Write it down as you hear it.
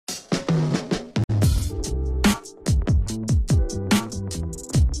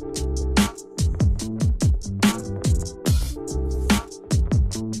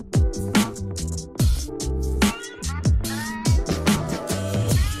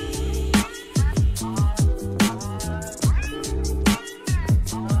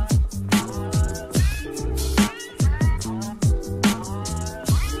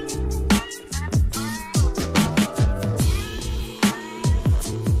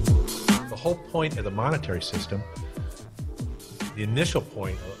whole point of the monetary system, the initial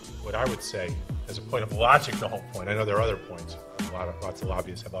point, what I would say, as a point of logic, the whole point, I know there are other points, lots of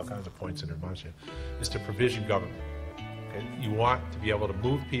lobbyists have all kinds of points in their monetary, is to provision government. Okay? You want to be able to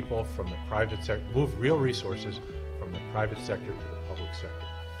move people from the private sector, move real resources from the private sector to the public sector.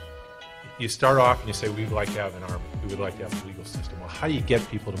 You start off and you say, we'd like to have an army, we would like to have a legal system. Well, how do you get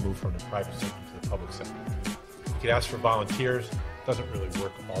people to move from the private sector to the public sector? You could ask for volunteers. It doesn't really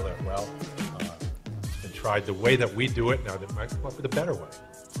work all that well. It's been tried the way that we do it. Now, they might come up with a better way.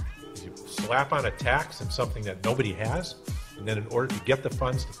 You slap on a tax and something that nobody has, and then in order to get the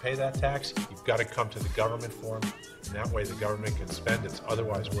funds to pay that tax, you've got to come to the government for them, and that way the government can spend its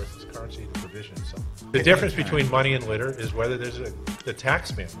otherwise worthless currency to provision itself. The difference between money and litter is whether there's the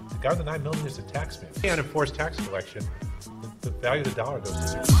tax man. The guy with the $9 million is the tax man. The unenforced tax collection, the value of the dollar goes to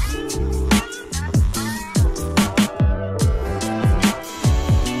zero.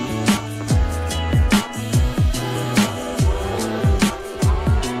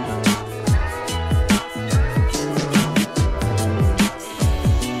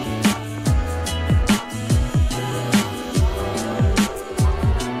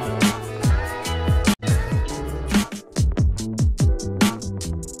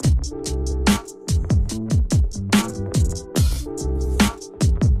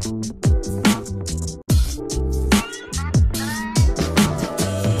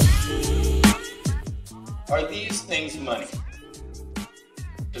 Are these things money?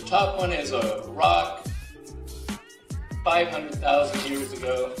 The top one is a rock 500,000 years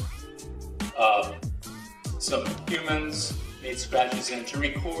ago. Some humans made scratches in to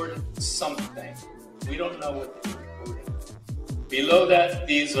record something. We don't know what they're recording. Below that,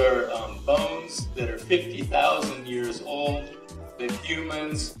 these are bones that are 50,000 years old. The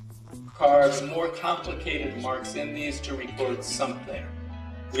humans carved more complicated marks in these to record something.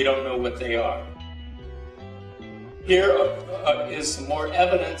 We don't know what they are. Here is some more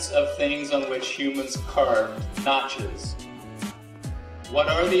evidence of things on which humans carved notches. What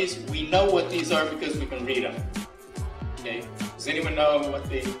are these? We know what these are because we can read them. Okay? Does anyone know what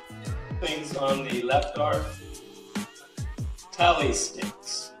the things on the left are? Tally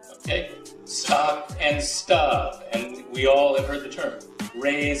sticks. Okay? Stock and stub. And we all have heard the term.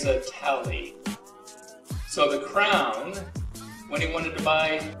 Raise a tally. So the crown, when he wanted to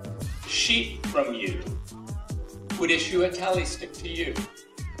buy sheep from you, would issue a tally stick to you.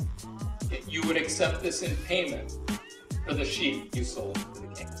 You would accept this in payment for the sheep you sold to the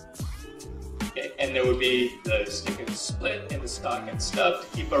king. Okay, and there would be the stick and split and the stock and stub to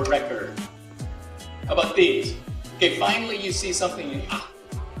keep a record. How about these? Okay, finally you see something,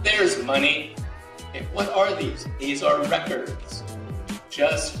 there's money. Okay, what are these? These are records,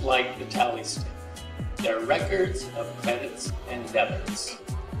 just like the tally stick. They're records of credits and debits.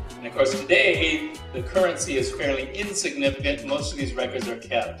 And of course today, the currency is fairly insignificant. Most of these records are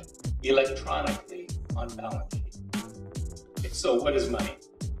kept electronically on balance sheet. Okay, so what is money?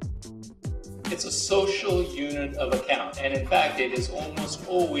 It's a social unit of account. And in fact, it is almost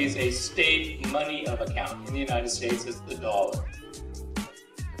always a state money of account. In the United States, it's the dollar.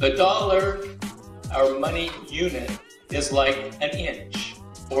 The dollar, our money unit, is like an inch,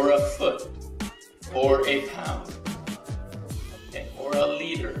 or a foot, or a pound, okay, or a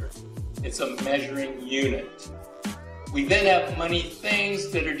liter. It's a measuring unit. We then have money things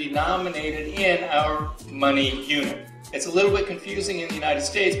that are denominated in our money unit. It's a little bit confusing in the United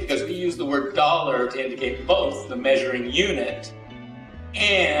States because we use the word dollar to indicate both the measuring unit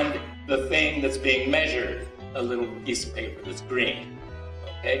and the thing that's being measured, a little piece of paper that's green.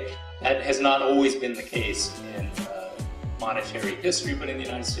 Okay? That has not always been the case in monetary history, but in the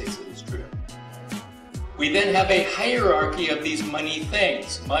United States it is true. We then have a hierarchy of these money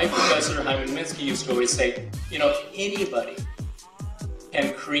things. My professor, Hyman Minsky, used to always say, you know, anybody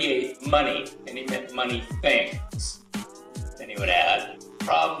can create money, and he meant money things. Then he would add,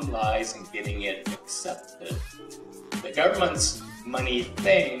 problem lies in getting it accepted. The government's money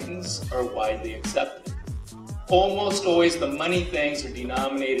things are widely accepted. Almost always the money things are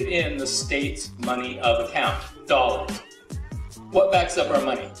denominated in the state's money of account, dollars. What backs up our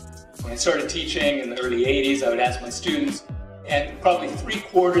money? When I started teaching in the early 80s, I would ask my students, and probably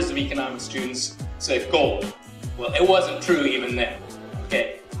 3/4 of economics students said gold. Well, it wasn't true even then,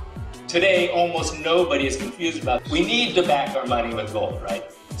 okay? Today, almost nobody is confused about it. We need to back our money with gold, right?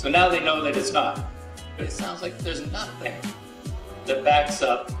 So now they know that it's not. But it sounds like there's nothing that backs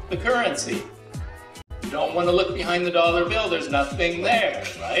up the currency. You don't want to look behind the dollar bill, there's nothing there,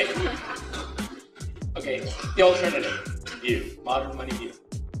 right? Okay, the alternative view, modern money view.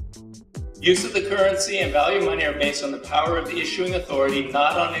 Use of the currency and value of money are based on the power of the issuing authority,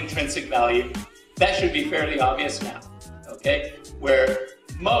 not on intrinsic value. That should be fairly obvious now, okay? Where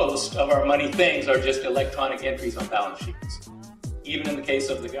most of our money things are just electronic entries on balance sheets. Even in the case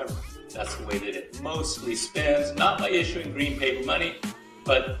of the government, that's the way that it mostly spends, not by issuing green paper money,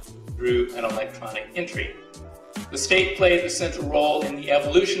 but through an electronic entry. The state played the central role in the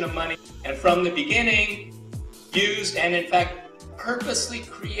evolution of money, and from the beginning, used and in fact purposely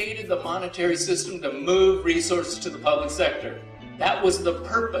created the monetary system to move resources to the public sector. That was the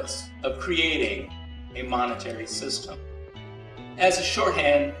purpose of creating a monetary system. As a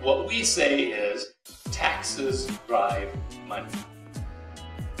shorthand, what we say is taxes drive money.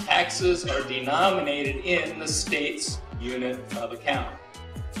 Taxes are denominated in the state's unit of account.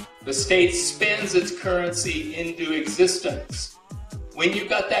 The state spends its currency into existence. When you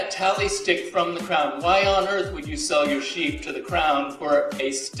got that tally stick from the crown, why on earth would you sell your sheep to the crown for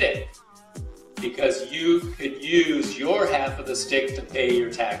a stick? Because you could use your half of the stick to pay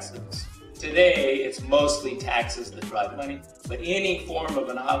your taxes. Today, it's mostly taxes that drive money, but any form of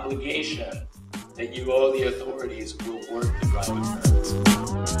an obligation that you owe the authorities will work to drive a currency.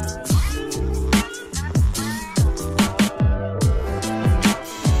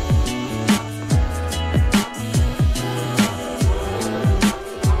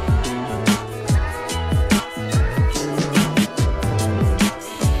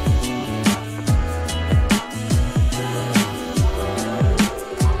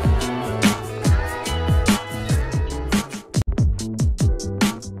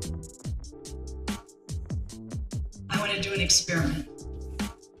 Do an experiment.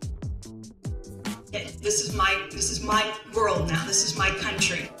 This is my world now. This is my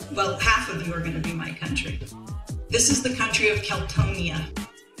country. Well, half of you are going to be my country. This is the country of Keltonia.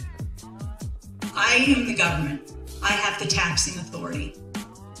 I am the government. I have the taxing authority.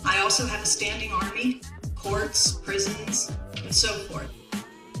 I also have a standing army, courts, prisons, and so forth.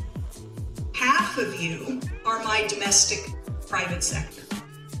 Half of you are my domestic private sector.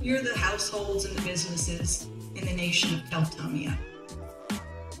 You're the households and the businesses in the nation of Keltonia.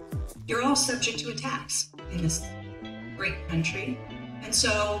 You're all subject to a tax in this great country. And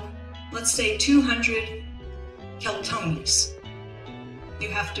so, let's say 200 Keltonies. You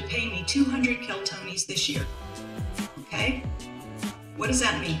have to pay me 200 Keltonies this year. Okay? What does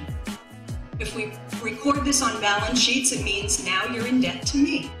that mean? If we record this on balance sheets, it means now you're in debt to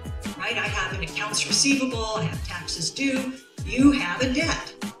me, right? I have an accounts receivable, I have taxes due, you have a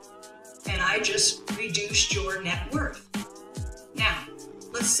debt. And I just reduced your net worth. Now,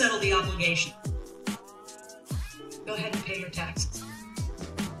 let's settle the obligation. Go ahead and pay your taxes.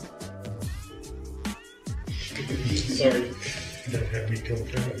 Sorry, don't have me till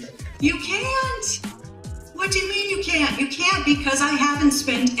time. You can't! What do you mean you can't? You can't because I haven't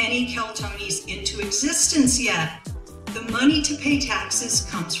spent any Keltonies into existence yet. The money to pay taxes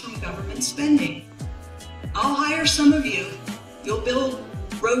comes from government spending. I'll hire some of you. You'll build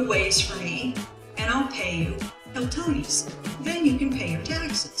roadways for me, and I'll pay you Keltonies. Then you can pay your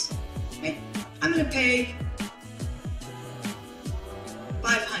taxes. Okay? I'm going to pay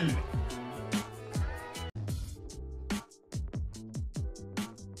 $500.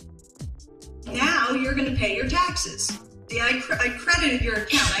 Now you're going to pay your taxes. See, I credited your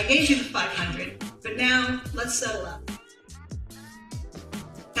account. I gave you the $500, but now let's settle up.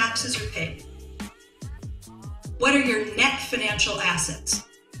 Taxes are paid. What are your net financial assets?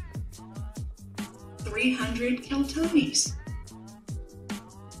 300 Keltonies.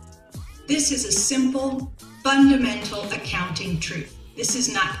 This is a simple, fundamental accounting truth. This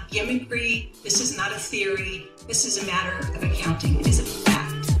is not gimmickry. This is not a theory. This is a matter of accounting. It is a